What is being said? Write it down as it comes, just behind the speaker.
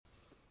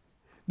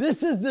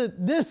This is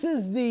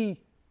the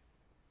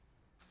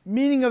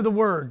meaning of the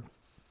word.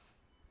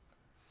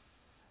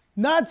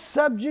 Not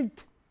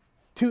subject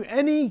to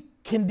any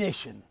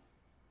condition.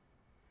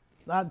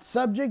 Not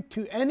subject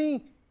to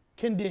any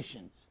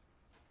conditions.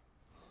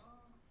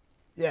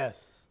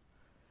 Yes.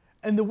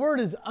 And the word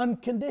is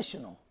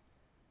unconditional.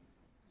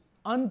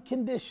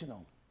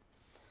 Unconditional.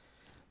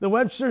 The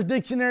Webster's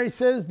Dictionary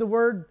says the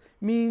word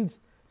means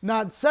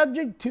not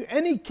subject to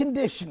any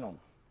conditional.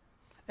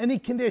 Any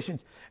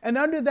conditions. And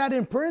under that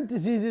in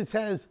parentheses it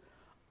says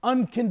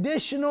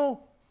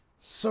unconditional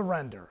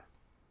surrender.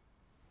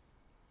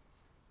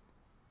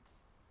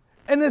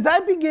 And as I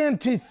began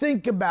to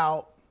think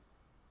about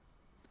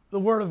the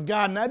Word of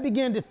God, and I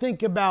began to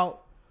think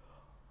about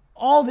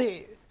all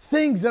the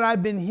things that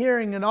I've been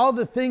hearing and all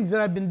the things that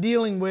I've been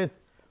dealing with,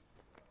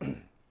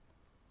 and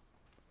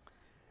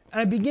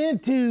I began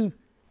to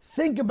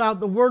think about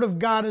the Word of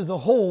God as a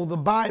whole, the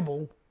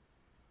Bible.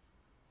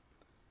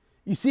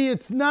 You see,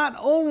 it's not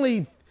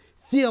only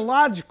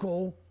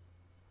theological,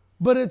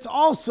 but it's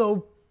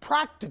also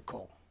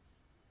practical.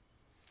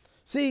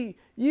 See,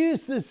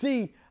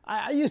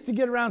 I used to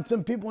get around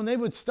some people and they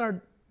would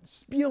start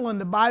spewing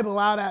the Bible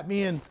out at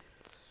me, and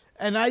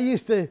I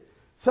used to,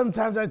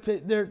 sometimes I'd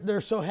say,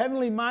 they're so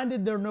heavenly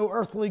minded, they're no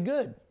earthly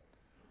good.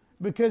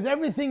 Because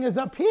everything is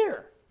up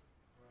here.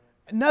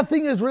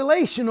 Nothing is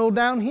relational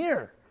down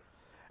here.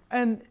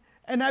 And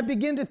I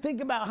begin to think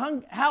about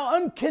how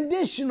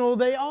unconditional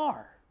they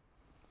are.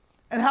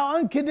 And how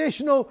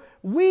unconditional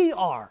we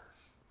are.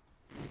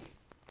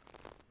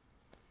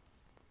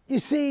 You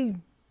see,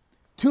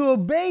 to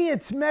obey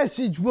its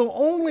message will not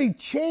only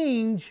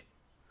change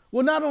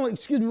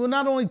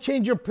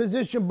your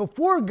position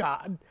before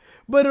God,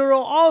 but it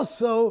will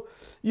also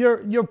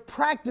your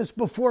practice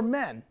before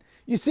men.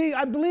 You see,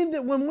 I believe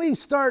that when we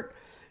start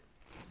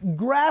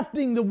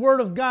grafting the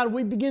Word of God,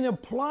 we begin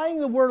applying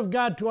the Word of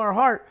God to our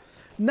heart,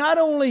 not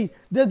only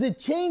does it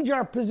change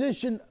our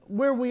position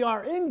where we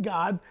are in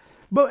God,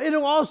 but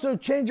it'll also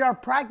change our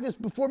practice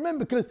before men,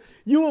 because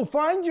you will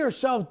find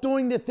yourself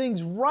doing the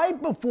things right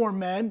before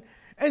men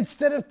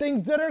instead of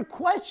things that are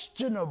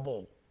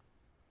questionable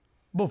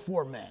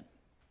before men.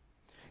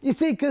 You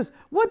see, because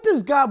what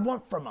does God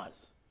want from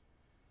us?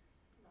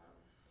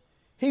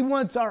 He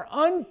wants our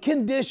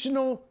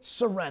unconditional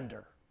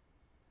surrender.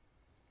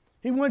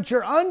 He wants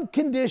your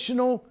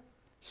unconditional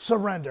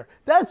surrender.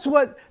 That's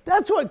what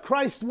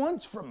Christ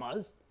wants from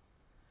us.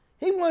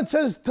 He wants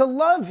us to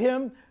love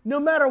Him no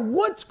matter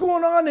what's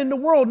going on in the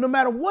world, no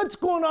matter what's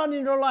going on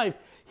in your life.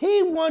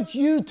 He wants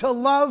you to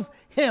love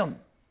Him.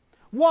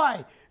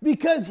 Why?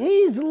 Because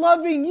He's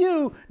loving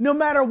you no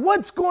matter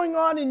what's going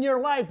on in your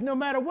life, no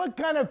matter what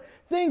kind of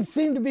things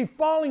seem to be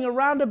falling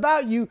around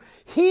about you.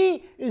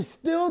 He is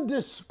still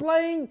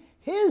displaying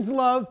His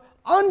love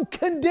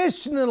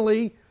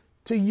unconditionally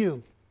to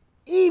you,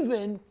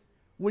 even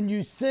when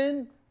you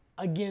sin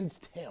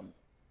against Him.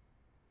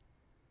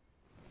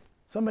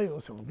 Somebody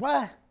will say,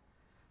 what?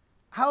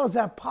 How is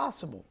that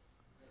possible?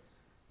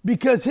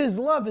 Because His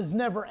love is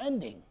never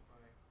ending.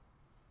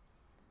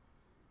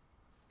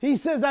 He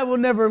says, I will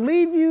never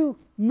leave you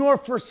nor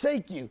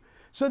forsake you.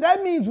 So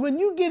that means when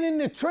you get in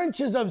the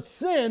trenches of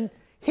sin,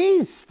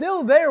 He's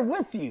still there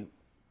with you.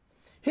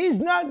 He's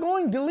not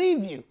going to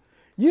leave you.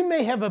 You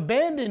may have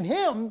abandoned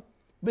Him,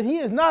 but He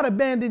has not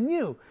abandoned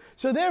you.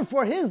 So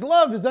therefore, His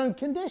love is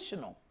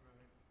unconditional.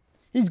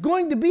 He's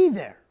going to be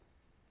there.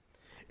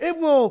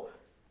 The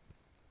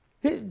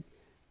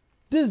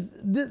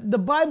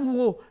Bible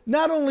will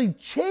not only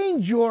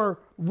change your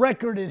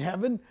record in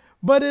heaven,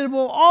 but it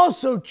will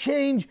also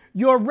change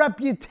your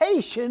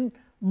reputation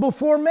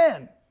before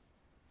men.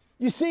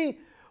 You see,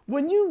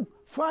 when you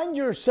find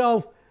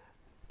yourself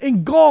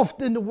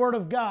engulfed in the Word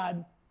of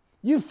God,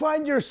 you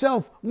find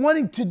yourself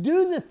wanting to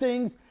do the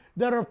things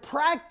that are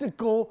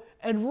practical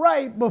and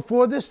right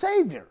before the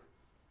Savior.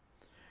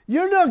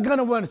 You're not going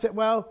to want to say,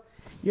 well,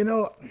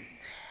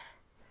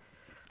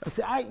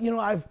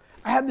 I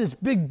have this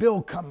big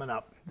bill coming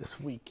up this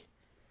week,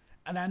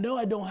 and I know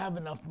I don't have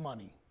enough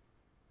money.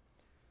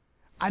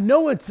 I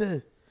know it's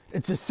a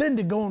sin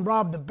to go and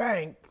rob the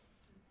bank,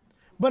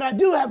 but I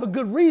do have a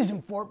good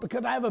reason for it,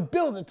 because I have a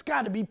bill that's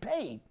got to be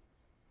paid.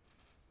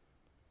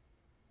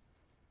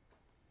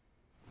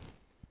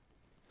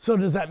 So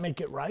does that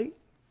make it right?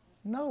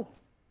 No.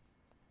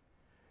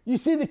 You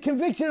see, the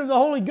conviction of the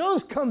Holy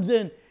Ghost comes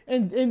in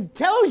and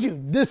tells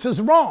you this is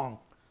wrong.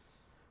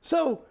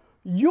 So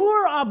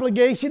your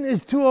obligation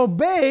is to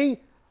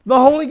obey the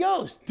Holy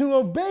Ghost, to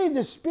obey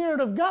the Spirit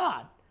of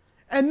God,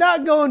 and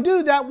not go and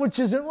do that which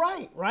isn't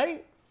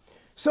right?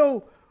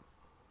 So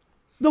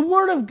the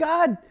Word of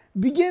God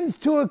begins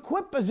to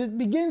equip us. It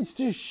begins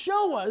to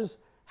show us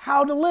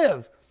how to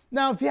live.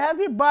 Now, if you have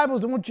your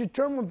Bibles, I want you to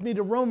turn with me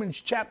to Romans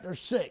chapter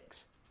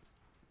 6.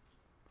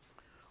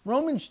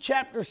 Romans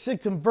chapter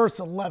 6 and verse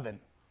 11.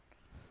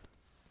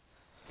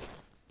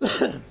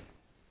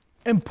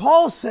 And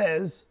Paul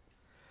says,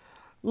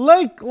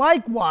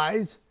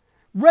 likewise,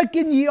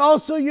 reckon ye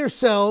also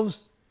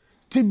yourselves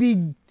to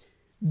be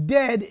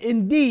dead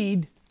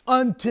indeed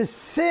unto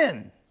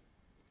sin,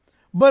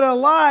 but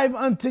alive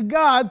unto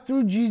God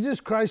through Jesus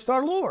Christ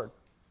our Lord.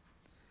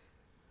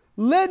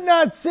 Let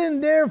not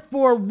sin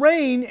therefore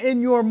reign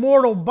in your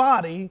mortal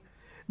body,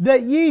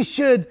 that ye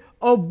should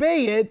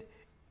obey it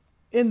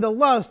in the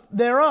lust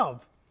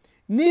thereof.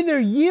 Neither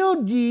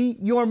yield ye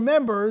your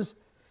members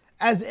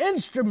as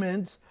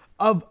instruments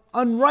of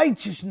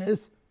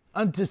unrighteousness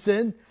unto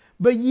sin,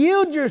 but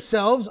yield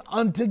yourselves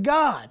unto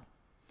God,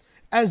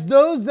 as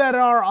those that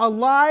are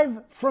alive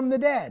from the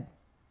dead,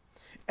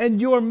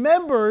 and your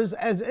members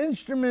as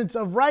instruments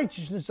of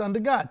righteousness unto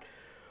God.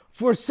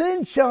 For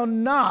sin shall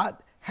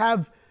not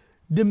have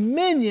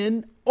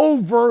dominion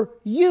over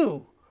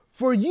you,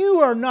 for you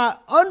are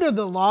not under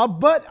the law,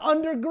 but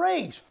under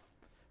grace.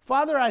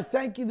 Father, I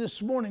thank you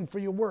this morning for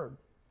your word.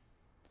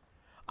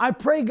 I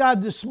pray,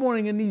 God, this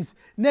morning in these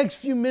next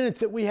few minutes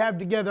that we have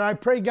together, I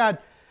pray, God,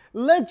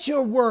 let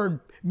your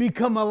word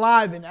become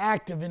alive and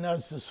active in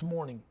us this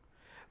morning.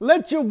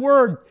 Let your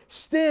word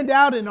stand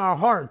out in our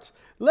hearts.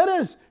 Let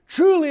us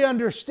truly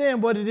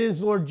understand what it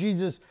is, Lord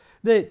Jesus,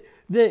 that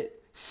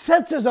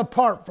sets us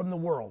apart from the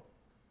world.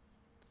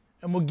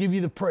 And we'll give you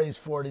the praise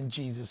for it in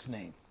Jesus'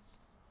 name.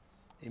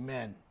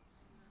 Amen.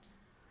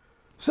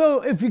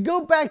 So if you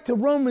go back to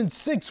Romans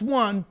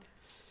 6:1,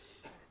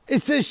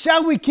 it says,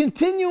 shall we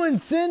continue in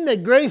sin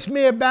that grace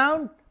may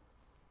abound?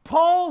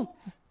 Paul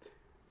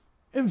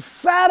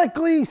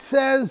emphatically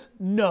says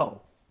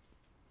no.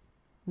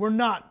 We're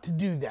not to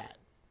do that.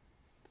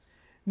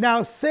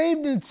 Now,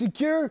 saved and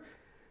secure,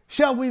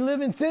 shall we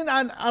live in sin?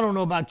 I don't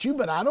know about you,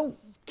 but I don't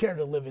care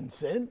to live in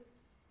sin.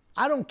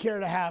 I don't care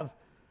to have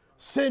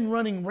sin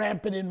running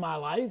rampant in my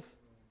life.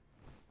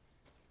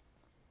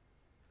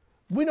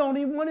 We don't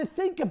even want to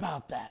think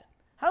about that.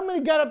 How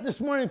many got up this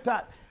morning and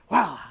thought,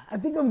 wow, I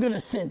think I'm going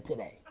to sin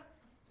today?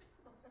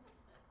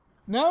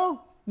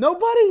 No?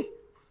 Nobody?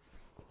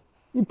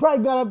 You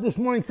probably got up this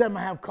morning and said, I'm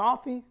going to have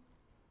coffee.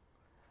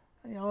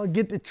 You know,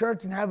 get to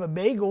church and have a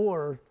bagel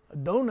or a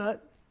donut.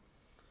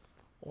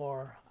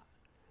 Or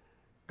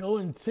go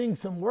and sing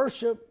some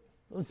worship.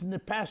 Listen to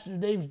Pastor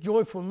Dave's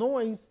joyful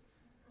noise.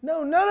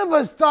 No, none of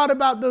us thought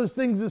about those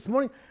things this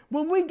morning.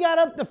 When we got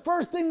up, the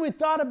first thing we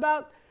thought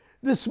about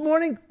this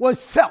morning was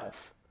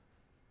self.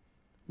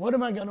 What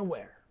am I going to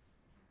wear?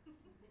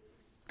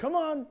 Come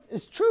on,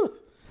 it's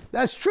truth.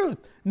 That's truth.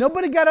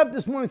 Nobody got up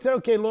this morning and said,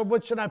 okay, Lord,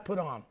 what should I put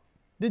on?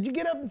 Did you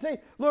get up and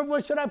say, Lord,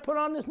 what should I put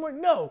on this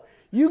morning? No.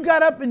 You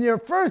got up and your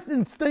first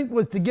instinct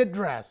was to get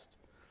dressed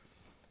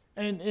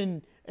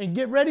and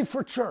get ready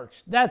for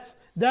church. That's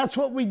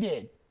what we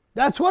did.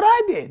 That's what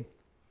I did.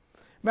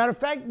 Matter of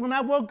fact, when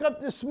I woke up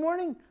this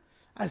morning,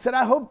 I said,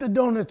 I hope the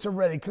donuts are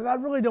ready because I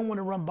really don't want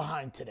to run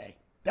behind today.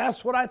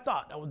 That's what I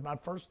thought. That was my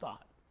first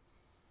thought.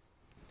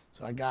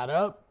 So I got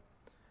up.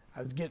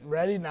 I was getting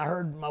ready, and I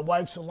heard my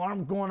wife's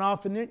alarm going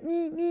off in there.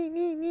 Neat, neat,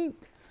 neat, neat.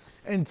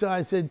 And so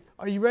I said,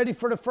 are you ready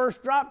for the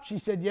first drop? She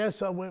said, yes.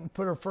 So I went and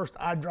put her first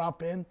eye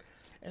drop in.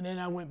 And then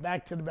I went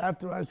back to the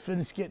bathroom. I was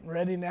finished getting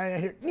ready. Now I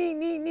hear, neat,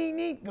 neat, neat,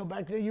 neat. Go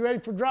back there. You ready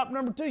for drop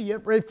number 2?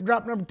 Yep, ready for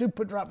drop number 2.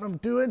 Put drop number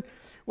 2 in.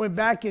 Went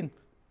back and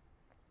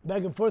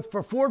forth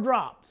for 4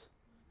 drops.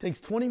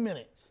 Takes 20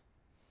 minutes.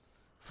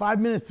 5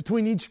 minutes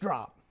between each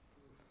drop.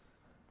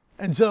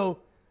 And so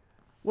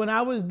when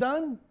I was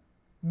done,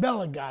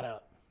 Bella got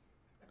up.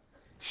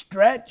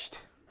 Stretched.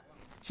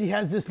 She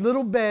has this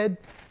little bed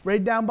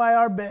right down by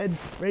our bed,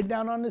 right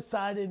down on the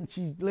side, and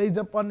she lays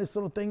up on this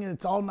little thing, and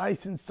it's all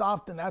nice and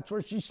soft, and that's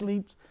where she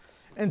sleeps.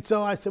 And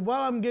so I said,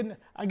 well,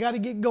 I got to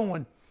get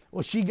going.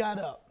 Well, she got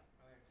up.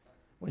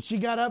 When she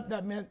got up,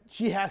 that meant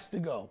she has to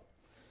go.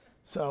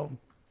 So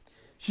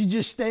she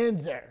just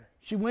stands there.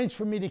 She waits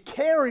for me to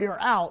carry her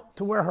out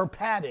to where her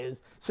pad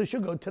is, so she'll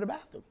go to the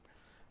bathroom.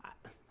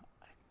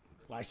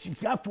 Well, she's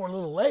got 4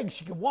 little legs.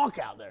 She can walk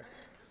out there.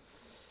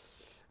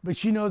 But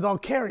she knows I'll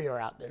carry her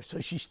out there, so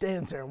she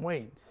stands there and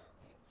waits.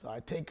 So I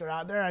take her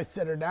out there, I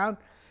set her down.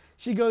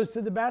 She goes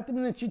to the bathroom,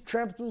 and then she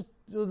tramples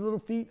with her little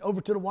feet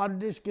over to the water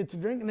dish, gets a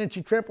drink, and then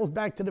she tramples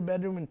back to the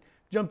bedroom and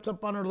jumps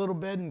up on her little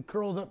bed and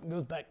curls up and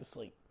goes back to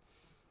sleep.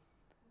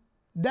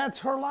 That's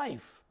her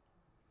life.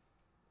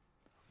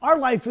 Our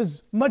life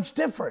is much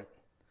different.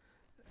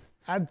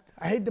 I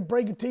hate to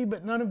break it to you,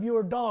 but none of you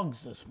are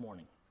dogs this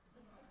morning.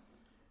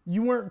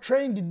 You weren't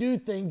trained to do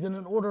things in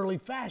an orderly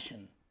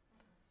fashion.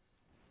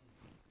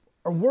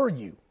 Or were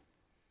you?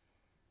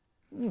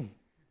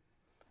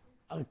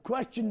 A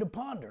question to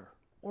ponder.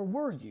 Or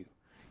were you?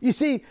 You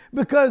see,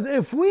 because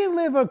if we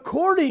live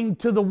according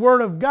to the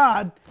Word of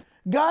God,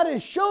 God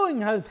is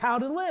showing us how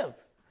to live.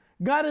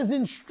 God is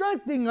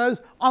instructing us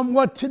on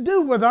what to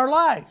do with our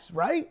lives,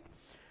 right?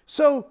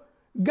 So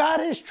God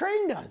has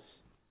trained us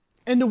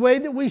in the way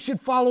that we should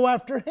follow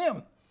after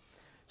Him.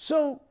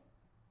 So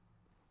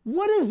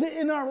what is it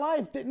in our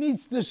life that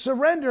needs to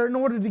surrender in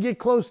order to get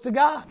close to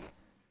God?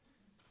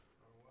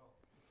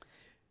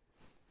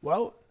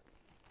 Well,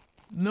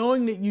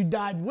 knowing that you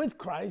died with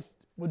Christ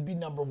would be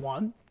number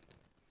 1,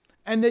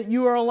 and that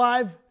you are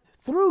alive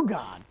through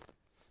God.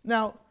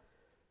 Now,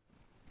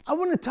 I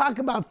want to talk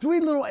about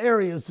 3 little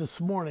areas this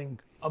morning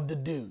of the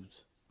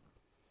do's.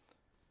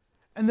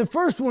 And the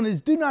first one is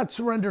do not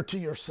surrender to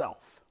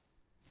yourself.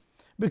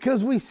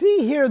 Because we see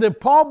here that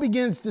Paul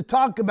begins to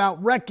talk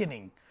about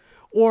reckoning,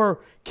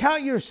 or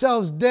count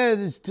yourselves dead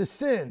as to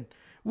sin.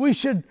 We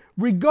should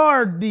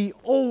regard the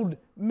old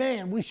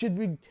man. We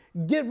should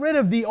get rid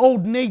of the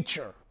old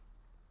nature.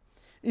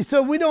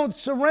 So we don't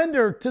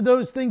surrender to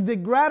those things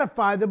that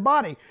gratify the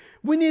body.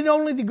 We need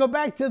only to go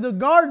back to the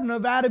garden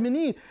of Adam and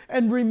Eve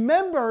and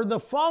remember the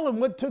fall and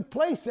what took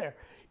place there.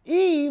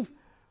 Eve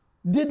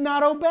did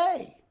not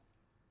obey.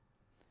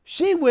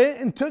 She went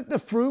and took the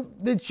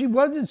fruit that she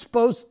wasn't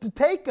supposed to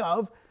take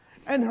of,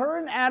 and her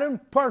and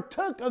Adam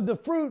partook of the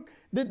fruit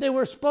that they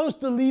were supposed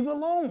to leave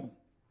alone.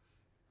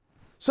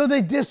 So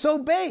they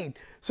disobeyed.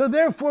 So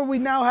therefore we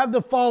now have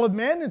the fall of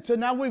man, and so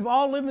now we've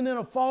all living in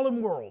a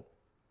fallen world.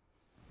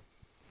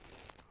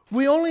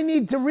 We only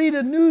need to read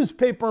a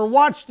newspaper or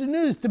watch the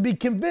news to be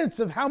convinced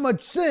of how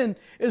much sin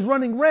is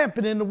running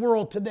rampant in the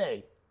world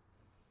today.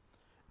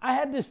 I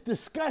had this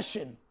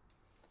discussion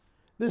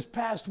this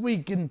past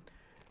week, and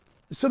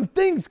some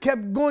things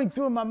kept going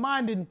through my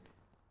mind, and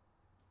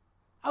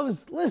I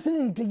was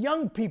listening to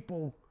young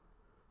people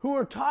who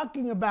were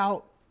talking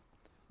about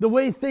the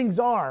way things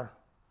are.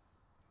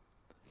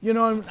 You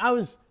know, and I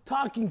was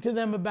talking to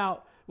them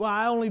about, well,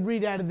 I only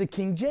read out of the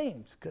King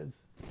James because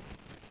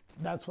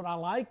that's what I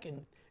like,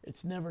 and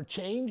it's never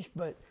changed.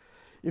 But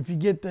if you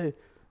get the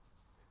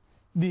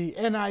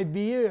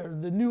NIV or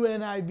the new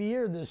NIV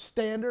or the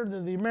Standard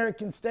or the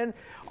American Standard,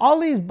 all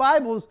these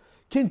Bibles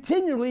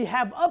continually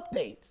have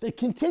updates. They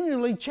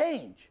continually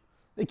change.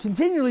 They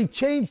continually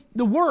change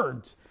the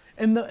words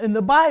in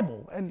the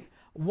Bible. And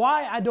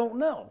why, I don't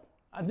know.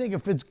 I think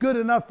if it's good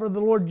enough for the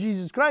Lord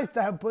Jesus Christ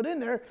to have put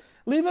in there,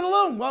 leave it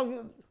alone.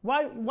 Well,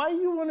 why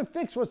you want to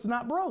fix what's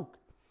not broke?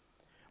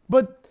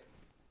 But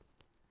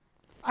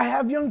I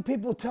have young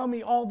people tell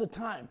me all the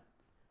time,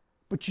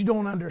 but you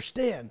don't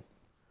understand.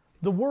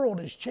 The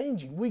world is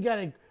changing. We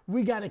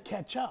gotta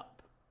catch up.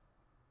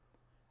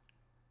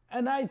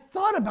 And I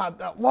thought about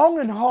that long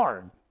and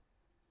hard,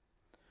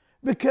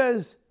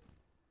 because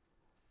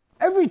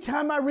every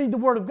time I read the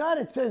Word of God,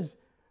 it says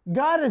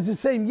God is the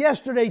same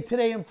yesterday,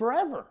 today, and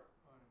forever.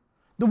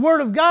 The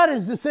Word of God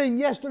is the same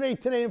yesterday,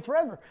 today, and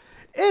forever.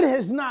 It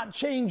has not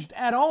changed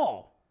at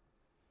all.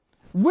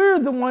 We're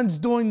the ones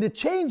doing the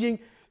changing.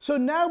 So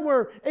now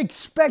we're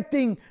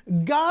expecting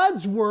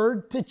God's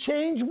word to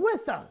change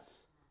with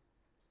us,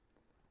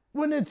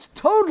 when it's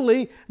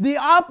totally the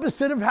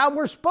opposite of how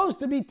we're supposed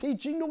to be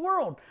teaching the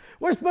world.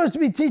 We're supposed to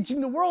be teaching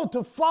the world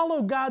to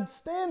follow God's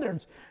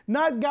standards,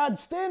 not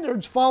God's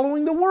standards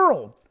following the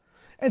world.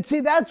 And see,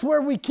 that's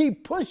where we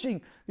keep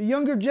pushing. The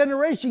younger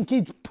generation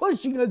keeps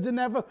pushing us in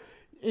that.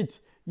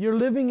 You're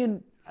living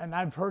in, and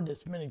I've heard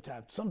this many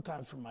times,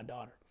 sometimes from my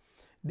daughter,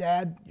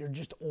 Dad, you're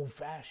just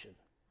old-fashioned.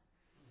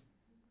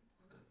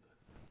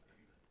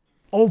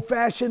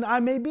 Old-fashioned I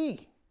may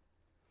be,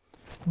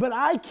 but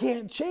I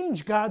can't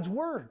change God's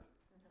word.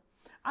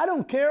 I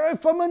don't care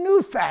if I'm a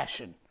new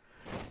fashion.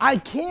 I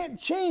can't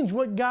change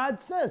what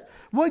God says.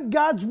 What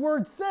God's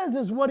word says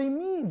is what he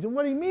means, and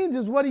what he means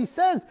is what he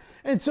says.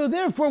 And so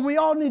therefore we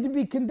all need to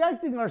be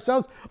conducting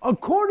ourselves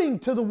according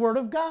to the word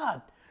of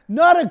God,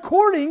 not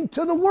according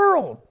to the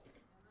world.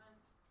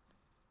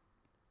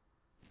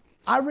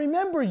 I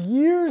remember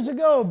years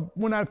ago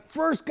when I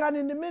first got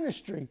into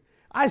ministry,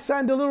 I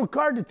signed a little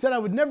card that said I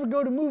would never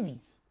go to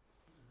movies.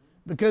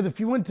 Because if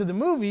you went to the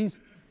movies,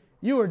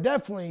 you were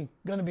definitely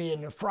going to be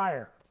in the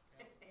fryer.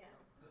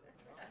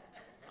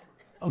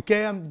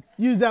 Okay, I'm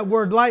use that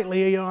word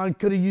lightly. You know, I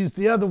could have used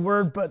the other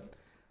word, but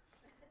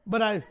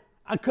I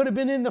could have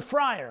been in the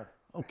fryer.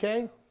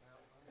 Okay.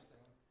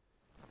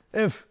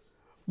 If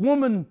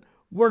women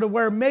were to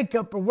wear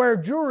makeup or wear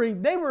jewelry,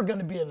 they were going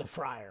to be in the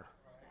fryer.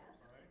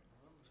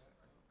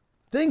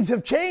 Things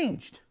have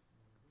changed.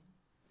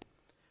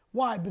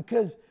 Why?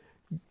 Because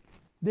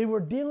they were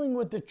dealing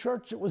with the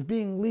church that was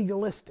being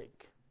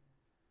legalistic.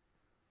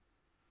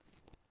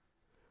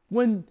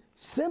 When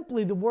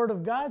simply the Word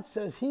of God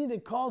says, he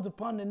that calls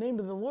upon the name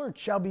of the Lord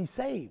shall be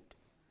saved.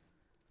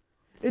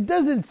 It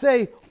doesn't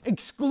say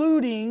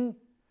excluding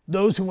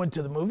those who went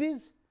to the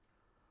movies,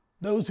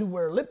 those who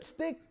wear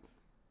lipstick,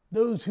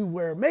 those who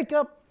wear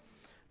makeup,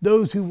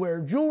 those who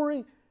wear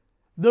jewelry,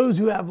 those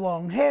who have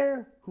long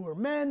hair, who are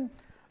men,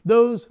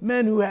 those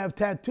men who have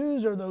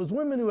tattoos, or those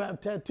women who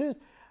have tattoos.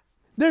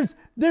 There's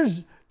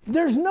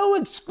no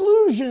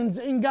exclusions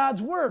in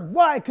God's word.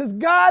 Why? Because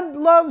God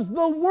loves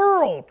the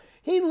world.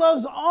 He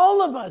loves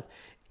all of us.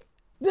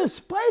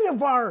 Despite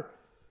of our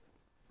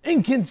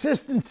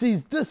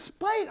inconsistencies,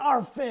 despite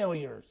our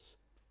failures,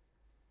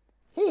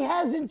 he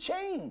hasn't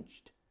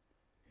changed.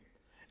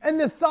 And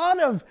the thought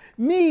of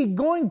me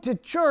going to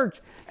church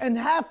and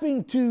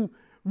having to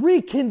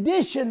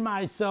recondition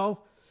myself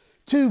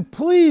to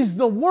please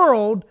the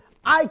world,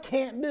 I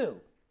can't do.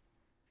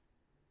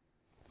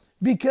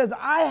 Because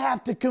I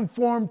have to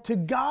conform to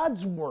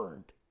God's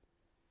word.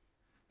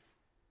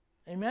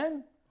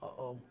 Amen?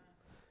 Uh-oh.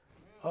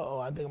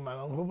 I think I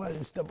hope I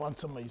didn't step on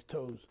somebody's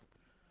toes.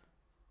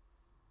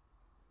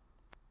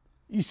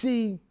 You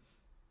see,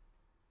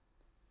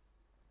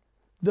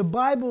 the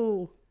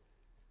Bible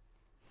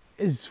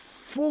is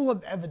full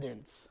of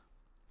evidence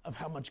of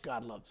how much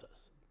God loves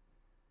us.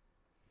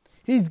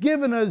 He's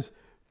given us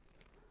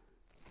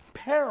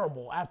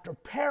parable after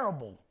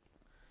parable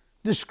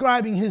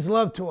describing his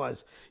love to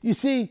us. You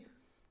see,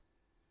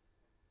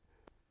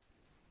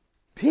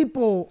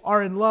 people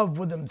are in love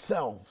with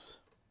themselves.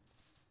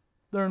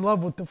 They're in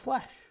love with the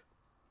flesh.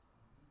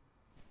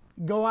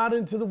 Go out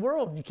into the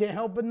world, you can't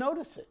help but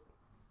notice it.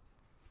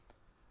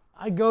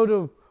 I go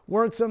to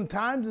work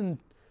sometimes and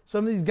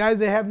some of these guys,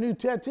 they have new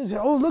tattoos. Say,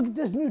 oh, look at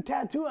this new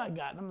tattoo I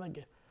got. And I'm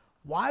like,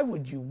 why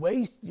would you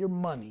waste your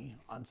money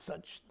on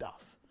such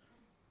stuff?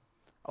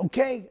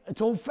 Okay,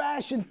 it's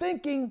old-fashioned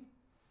thinking.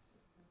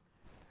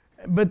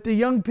 But the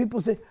young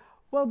people say,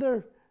 well,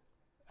 they're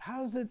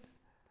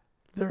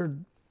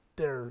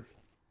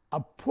a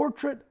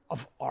portrait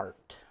of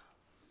art.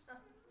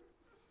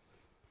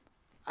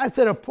 I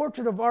said a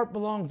portrait of art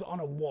belongs on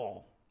a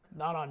wall,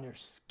 not on your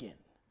skin.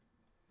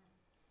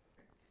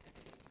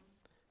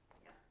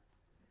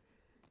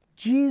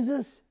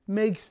 Jesus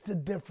makes the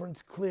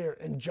difference clear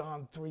in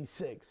John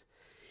 3:6.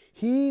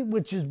 He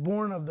which is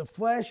born of the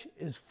flesh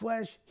is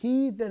flesh.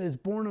 He that is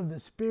born of the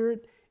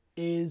Spirit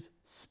is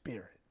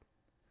spirit.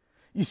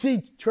 You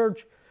see,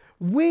 church,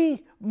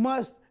 we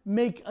must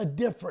make a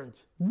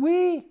difference.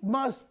 We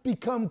must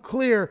become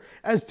clear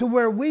as to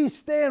where we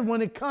stand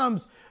when it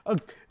comes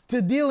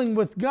to dealing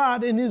with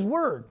God and his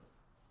word.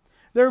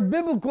 There are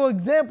biblical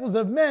examples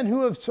of men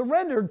who have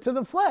surrendered to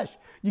the flesh.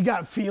 You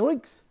got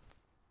Felix.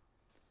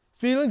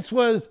 Felix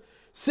was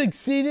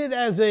succeeded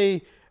as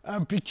a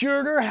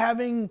procurator,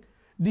 having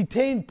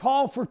detained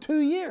Paul for 2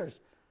 years.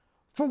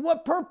 For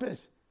what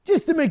purpose?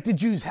 Just to make the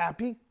Jews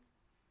happy.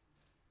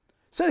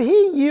 So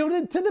he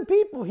yielded to the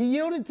people. He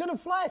yielded to the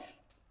flesh.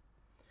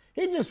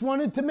 He just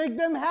wanted to make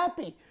them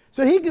happy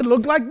so he could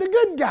look like the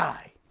good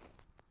guy.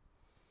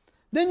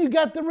 Then you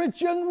got the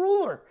rich young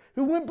ruler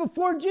who went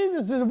before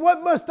Jesus and said,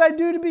 what must I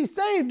do to be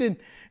saved?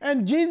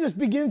 And Jesus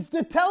begins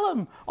to tell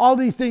him all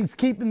these things,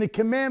 keeping the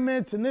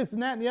commandments and this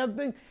and that and the other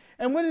thing.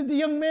 And what did the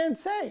young man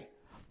say?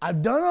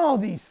 I've done all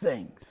these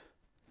things.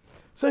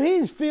 So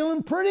he's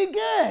feeling pretty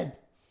good.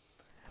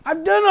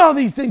 I've done all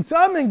these things, so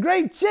I'm in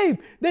great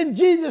shape. Then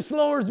Jesus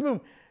lowers the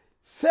boom.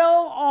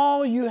 Sell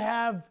all you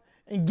have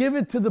and give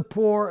it to the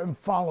poor and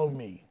follow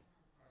me.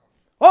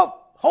 Oh,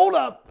 hold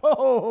up.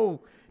 Oh,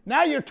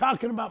 now you're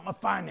talking about my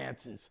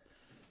finances.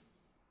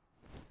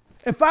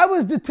 If I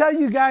was to tell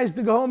you guys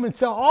to go home and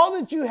sell all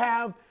that you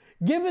have,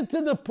 give it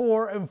to the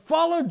poor and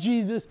follow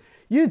Jesus,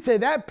 you'd say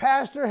that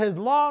pastor has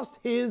lost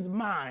his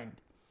mind.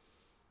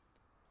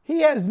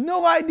 He has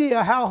no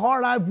idea how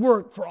hard I've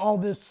worked for all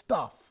this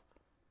stuff.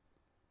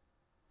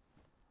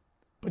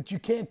 But you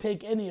can't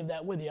take any of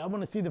that with you. I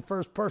want to see the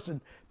first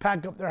person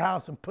pack up their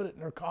house and put it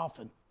in their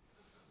coffin.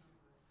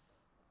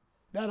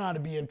 That ought to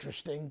be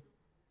interesting.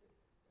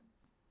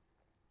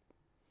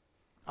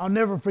 I'll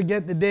never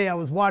forget the day I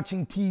was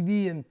watching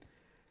TV and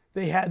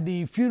they had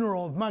the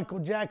funeral of Michael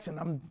Jackson.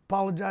 I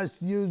apologize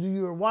to you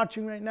who are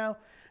watching right now.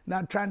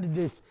 Not trying to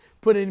just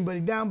put anybody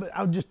down, but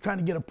I was just trying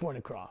to get a point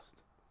across.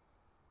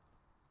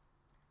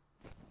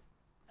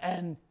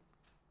 And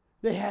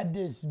they had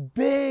this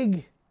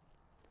big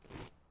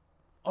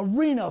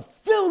arena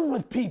filled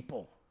with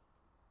people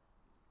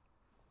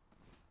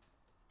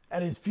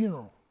at his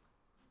funeral.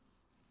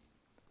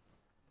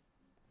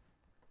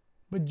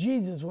 But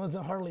Jesus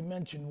wasn't hardly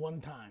mentioned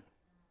one time.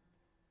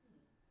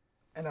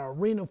 An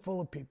arena full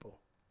of people.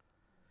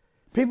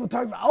 People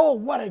talk about, oh,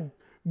 what a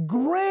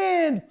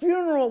grand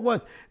funeral it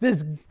was.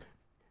 This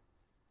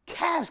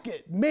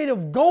casket made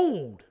of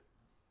gold.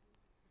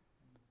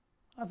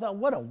 I thought,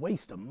 what a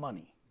waste of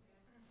money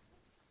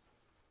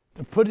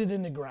to put it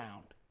in the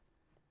ground.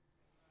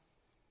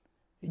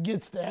 He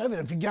gets to heaven.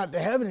 If he got to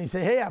heaven, he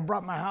say, hey, I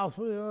brought my house.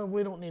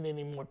 We don't need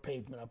any more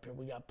pavement up here.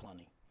 We got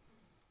plenty.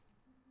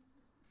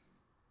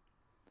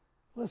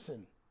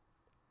 Listen,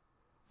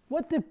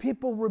 what do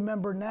people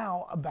remember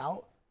now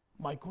about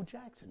Michael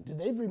Jackson? Do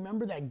they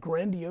remember that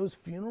grandiose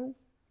funeral?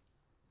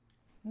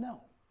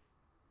 No.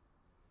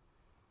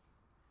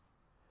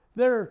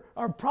 There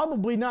are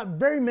probably not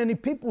very many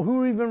people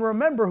who even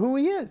remember who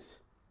he is.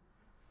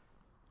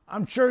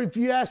 I'm sure if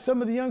you ask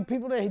some of the young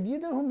people today, do you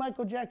know who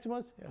Michael Jackson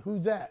was? Yeah,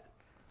 who's that?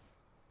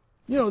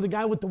 You know, the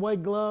guy with the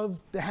white glove,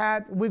 the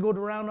hat, wiggled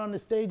around on the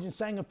stage and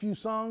sang a few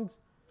songs?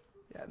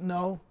 Yeah,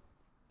 no.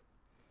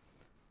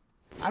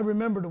 I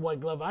remember the white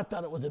glove. I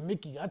thought it was a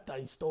Mickey. I thought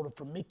he stole it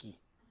from Mickey.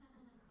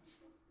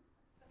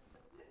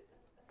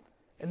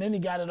 And then he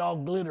got it all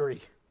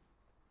glittery.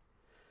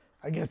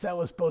 I guess that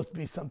was supposed to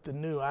be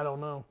something new. I don't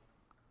know.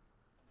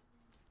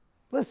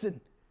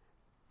 Listen,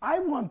 I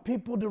want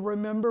people to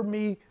remember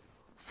me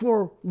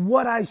for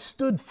what I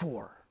stood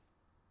for.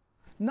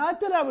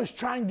 Not that I was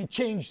trying to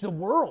change the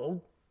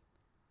world.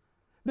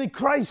 That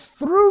Christ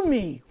through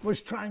me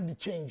was trying to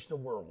change the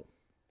world.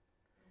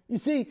 You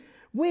see,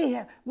 we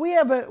have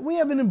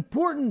an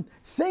important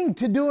thing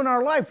to do in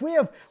our life. We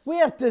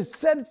have to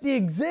set the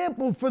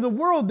example for the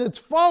world that's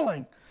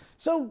falling.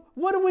 So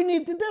what do we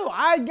need to do?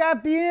 I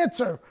got the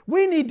answer.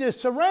 We need to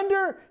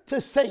surrender to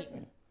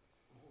Satan.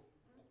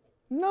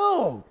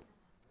 No.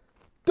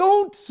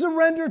 Don't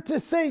surrender to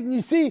Satan.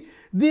 You see,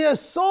 the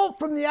assault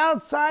from the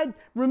outside,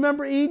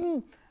 remember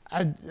Eden,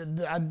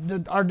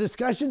 our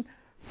discussion?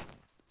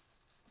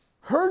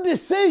 Her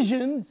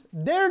decisions,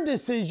 their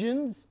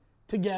decisions together,